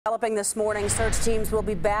Developing this morning, search teams will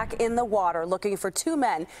be back in the water looking for two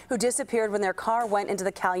men who disappeared when their car went into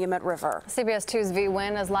the Calumet River. CBS 2's Vi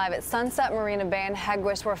Nguyen is live at Sunset Marina Bay in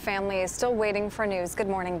Hegewisch, where family is still waiting for news. Good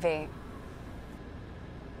morning, Vi.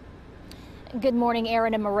 Good morning,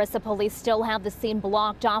 Aaron and Marissa. Police still have the scene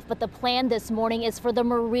blocked off, but the plan this morning is for the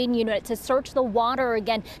Marine unit to search the water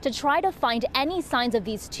again to try to find any signs of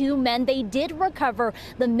these two men. They did recover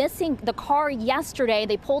the car yesterday.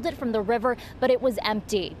 They pulled it from the river, but it was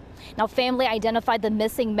empty. Now, family identified the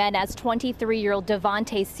missing men as 23-year-old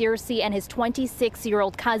Devontae Searcy and his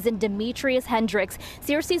 26-year-old cousin Demetrius Hendricks.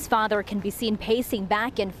 Searcy's father can be seen pacing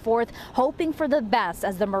back and forth, hoping for the best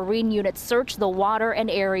as the Marine unit searched the water and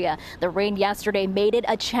area. The rain yesterday made it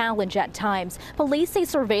a challenge at times. Police say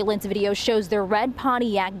surveillance video shows their red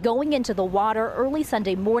Pontiac going into the water early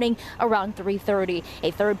Sunday morning around 3:30.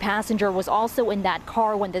 A third passenger was also in that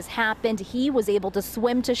car when this happened. He was able to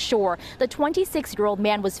swim to shore. The 26-year-old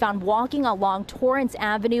man was found walking along Torrance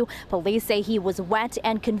Avenue. Police say he was wet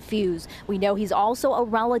and confused. We know he's also a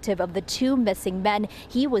relative of the two missing men.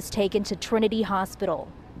 He was taken to Trinity Hospital.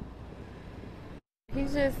 He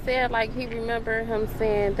just said like he remembered him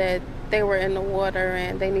saying that they were in the water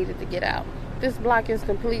and they needed to get out. This block is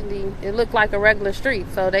it looked like a regular street,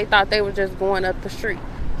 so they thought they were just going up the street.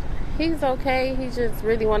 He's okay. He just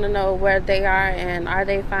really want to know where they are and are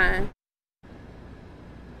they fine.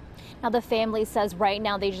 Now, the family says right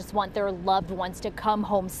now they just want their loved ones to come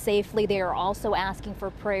home safely. They are also asking for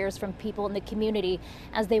prayers from people in the community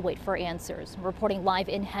as they wait for answers. Reporting live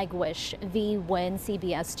in Hegewisch, Vi Nguyen,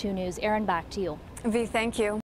 CBS 2 News. Aaron, back to you. Vi, thank you.